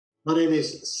My name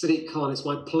is Sadiq Khan. It's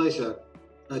my pleasure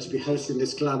to be hosting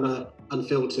this Glamour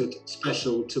Unfiltered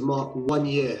special to mark 1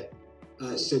 year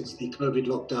since the COVID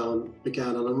lockdown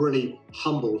began, and I'm really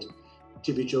humbled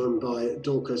to be joined by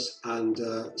Dorcas and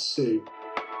Sue.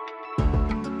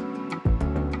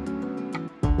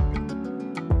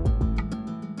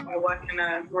 I work in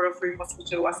a Royal Free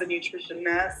Hospital as a nutrition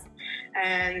nurse,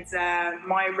 and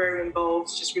my role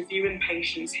involves just reviewing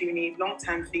patients who need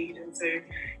long-term feeding, so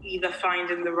either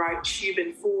finding the right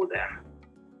tubing for them.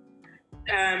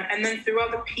 And then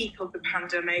throughout the peak of the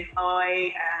pandemic,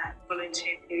 I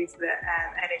volunteered with the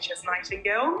NHS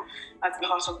Nightingale as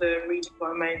part of the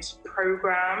redeployment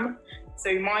programme.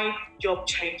 So my job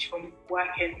changed from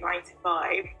working 9 to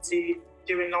 5 to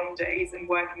doing long days and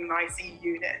working in an ICU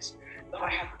unit that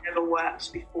I had never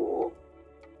worked before.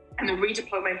 And the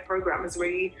redeployment program is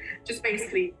really just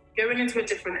basically going into a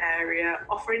different area,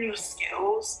 offering your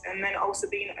skills, and then also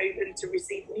being open to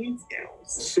receive new skills.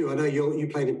 Sue, I know you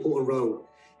play an important role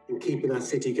in keeping our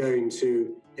city going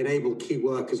to enable key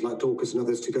workers like Dorcas and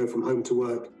others to go from home to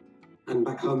work and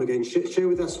back home again. Share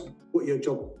with us what your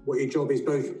job is,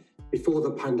 both before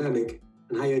the pandemic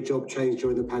and how your job changed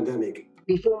during the pandemic.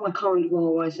 Before my current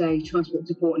role as a Transport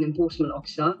Support and Enforcement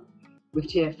Officer with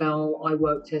TfL, I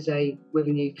worked as a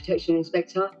Revenue Protection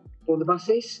Inspector for the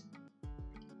buses.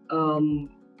 In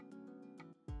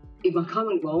my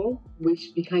current role,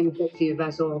 which became effective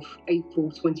as of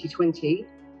April 2020,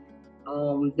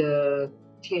 the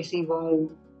TSE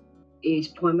role is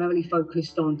primarily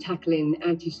focused on tackling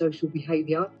antisocial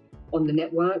behaviour on the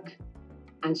network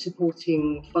and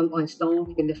supporting frontline staff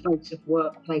in the face of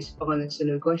workplace violence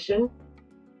and aggression,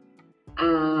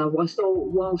 whilst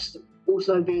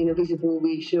also being a visible,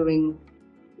 reassuring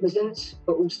presence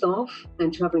for all staff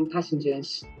and travelling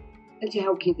passengers, and to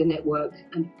help keep the network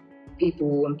and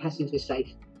people and passengers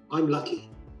safe. I'm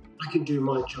lucky. I can do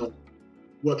my job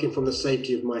working from the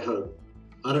safety of my home.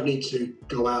 I don't need to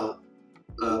go out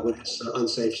when it's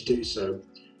unsafe to do so,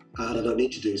 and I don't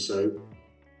need to do so.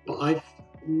 But I've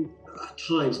at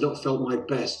times not felt my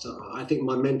best. I think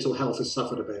my mental health has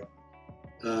suffered a bit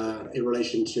in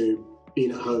relation to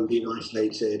being at home, being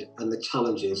isolated, and the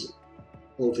challenges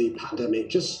of the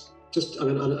pandemic.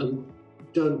 And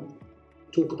don't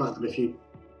talk about them if you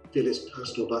feel it's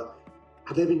personal, but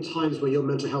have there been times where your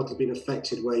mental health has been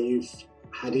affected, where you've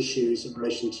had issues in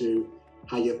relation to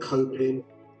how you're coping?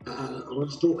 I'll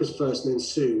ask Dorcas first and then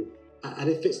Sue. And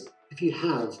if you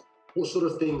have, what sort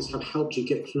of things have helped you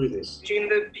get through this? During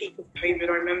the peak of COVID,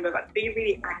 I remember being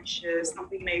really anxious, not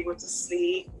being able to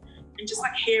sleep, and just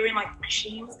hearing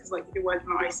machines, because if you're working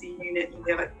in an ICU unit, you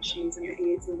hear machines in your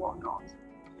ears and whatnot.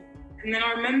 And then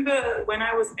I remember when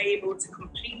I was able to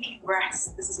completely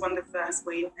rest, this is when the first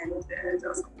wave ended, I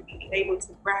was completely able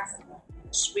to rest,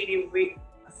 just really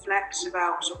reflect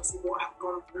about obviously what I've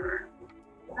gone through.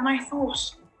 And I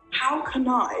thought, how can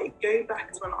I go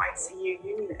back to an ICU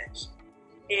unit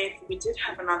if we did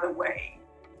have another wave?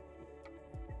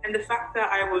 And the fact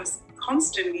that I was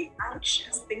constantly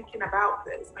anxious thinking about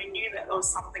this, I knew that there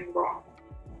was something wrong.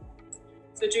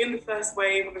 So during the first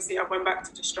wave, obviously I went back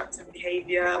to destructive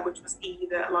behaviour, which was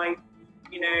either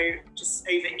just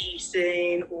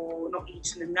overeating or not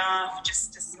eating enough,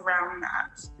 just around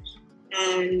that.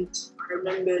 And I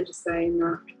remember just saying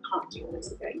that I can't do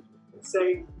this again. So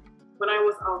when I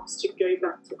was asked to go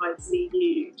back to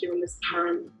ICU during this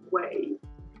current wave,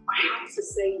 I had to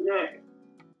say no.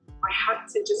 I had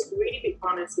to just really be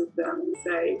honest with them and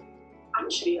say,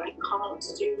 actually, I can't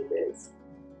do this.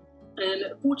 And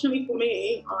fortunately for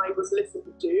me, I was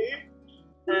listened to,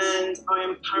 and I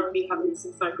am currently having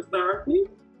some psychotherapy,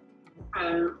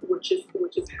 which is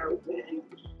helping. And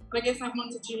I guess I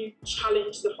wanted to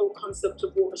challenge the whole concept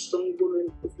of what a strong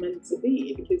woman is meant to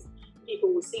be, because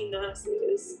people will see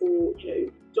nurses or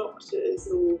doctors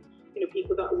or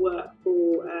people that work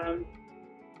for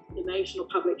the national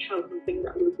public health and think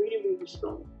that we're really, really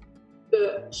strong.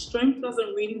 But strength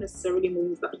doesn't really necessarily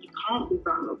mean that you can't be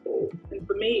vulnerable. And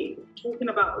for me, talking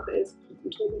about this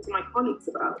and talking to my colleagues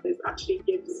about this actually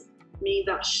gives me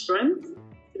that strength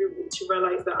to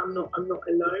realise that I'm not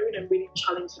alone, and really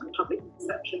challenge that public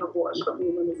perception of what a strong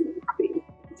woman is meant to be.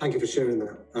 Thank you for sharing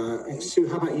that. Sue,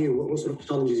 how about you? What sort of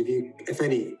challenges have you, if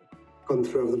any, gone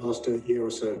through over the last year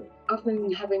or so? I've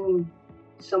been having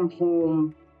some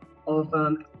form of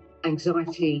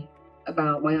anxiety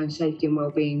about my own safety and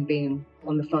well-being, being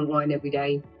on the front line every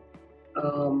day.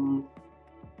 I'm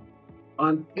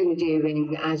been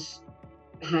adhering, as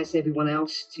has everyone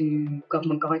else, to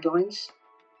government guidelines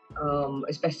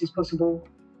as best as possible.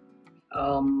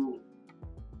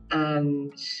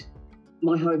 And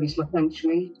my home is my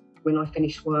sanctuary. When I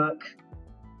finish work,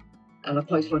 and I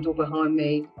close my door behind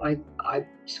me. I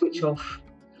switch off.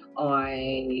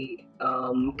 I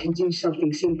can do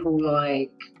something simple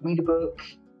like read a book,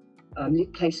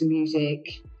 play some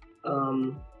music,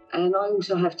 and I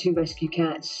also have 2 rescue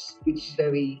cats, which is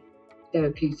very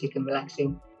therapeutic and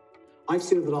relaxing. I've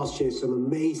seen over the last year some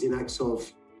amazing acts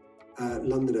of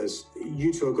Londoners.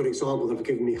 You two are a good example that have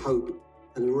given me hope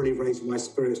and really raised my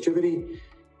spirits. Do you have any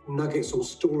nuggets or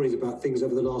stories about things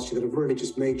over the last year that have really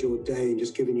just made your day and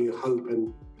just given you hope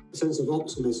and a sense of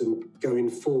optimism going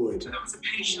forward? There was a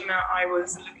patient that I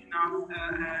was looking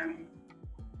after, and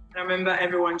I remember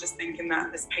everyone just thinking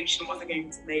that this patient wasn't going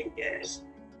to make it.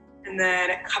 And then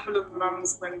a couple of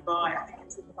months went by, I think it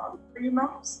took about 3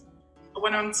 months. I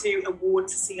went on to a ward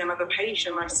to see another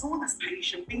patient. I saw this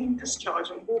patient being discharged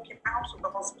and walking out of the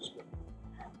hospital.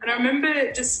 And I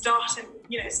remember just started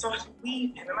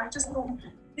weeping. And I just thought,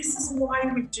 this is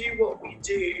why we do what we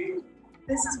do.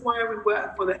 This is why we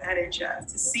work for the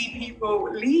NHS, to see people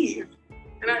leave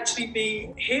and actually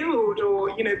be healed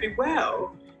or, be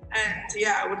well. And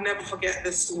yeah, I would never forget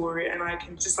this story. And I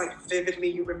can just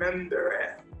vividly remember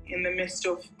it. In the midst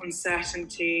of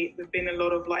uncertainty, there's been a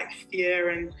lot of fear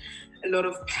and a lot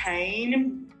of pain,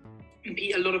 and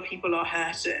a lot of people are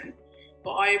hurting.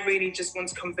 But I really just want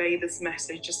to convey this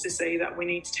message, just to say that we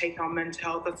need to take our mental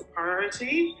health as a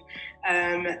priority.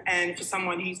 And for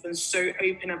someone who's been so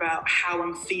open about how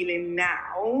I'm feeling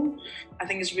now, I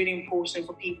think it's really important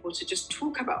for people to just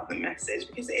talk about the message,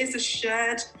 because it is a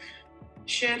shared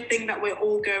thing that we're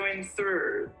all going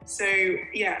through. So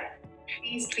yeah,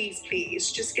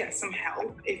 please just get some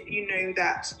help if you know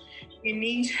that you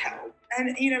need help.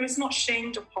 And it's not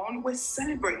shamed upon. We're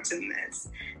celebrating this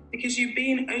because you're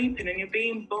being open and you're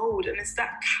being bold, and it's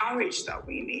that courage that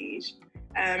we need.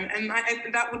 And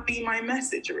that would be my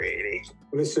message, really.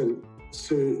 Well, listen,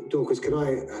 so Dorcas, can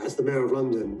I, as the Mayor of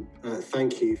London,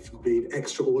 thank you for being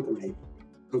extraordinary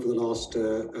over the last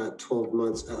 12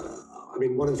 months.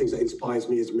 One of the things that inspires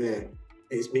me as Mayor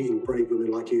is meeting brave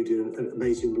women like you doing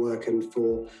amazing work. And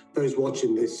for those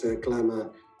watching this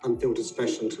Glamour Unfiltered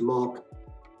special to mark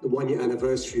the 1-year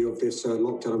anniversary of this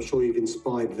lockdown, I'm sure you've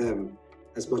inspired them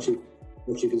as much as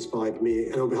you've inspired me.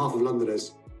 And on behalf of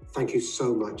Londoners, thank you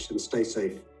so much and stay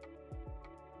safe.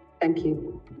 Thank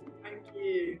you. Thank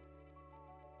you.